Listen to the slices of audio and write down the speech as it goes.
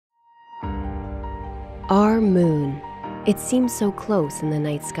Our moon. It seems so close in the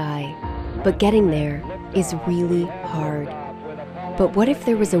night sky, but getting there is really hard. But what if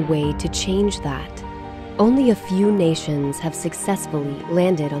there was a way to change that? Only a few nations have successfully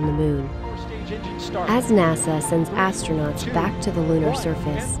landed on the moon. As NASA sends astronauts back to the lunar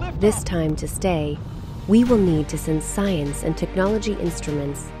surface, this time to stay, we will need to send science and technology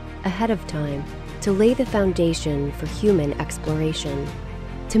instruments ahead of time to lay the foundation for human exploration.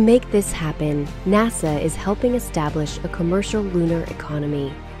 To make this happen, NASA is helping establish a commercial lunar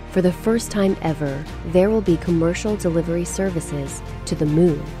economy. For the first time ever, there will be commercial delivery services to the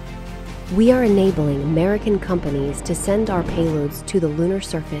moon. We are enabling American companies to send our payloads to the lunar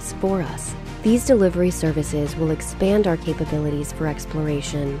surface for us. These delivery services will expand our capabilities for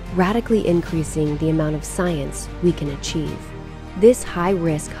exploration, radically increasing the amount of science we can achieve. This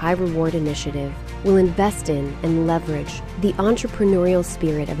high-risk, high-reward initiative will invest in and leverage the entrepreneurial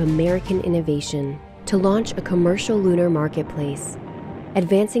spirit of American innovation to launch a commercial lunar marketplace,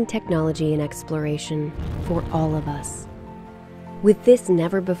 advancing technology and exploration for all of us. With this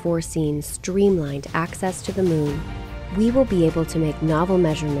never-before-seen streamlined access to the moon, we will be able to make novel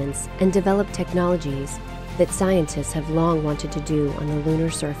measurements and develop technologies that scientists have long wanted to do on the lunar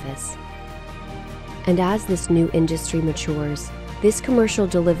surface. And as this new industry matures, this commercial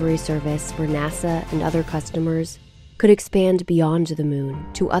delivery service for NASA and other customers could expand beyond the moon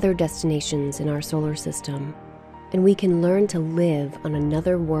to other destinations in our solar system, and we can learn to live on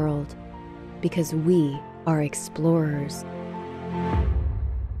another world because we are explorers.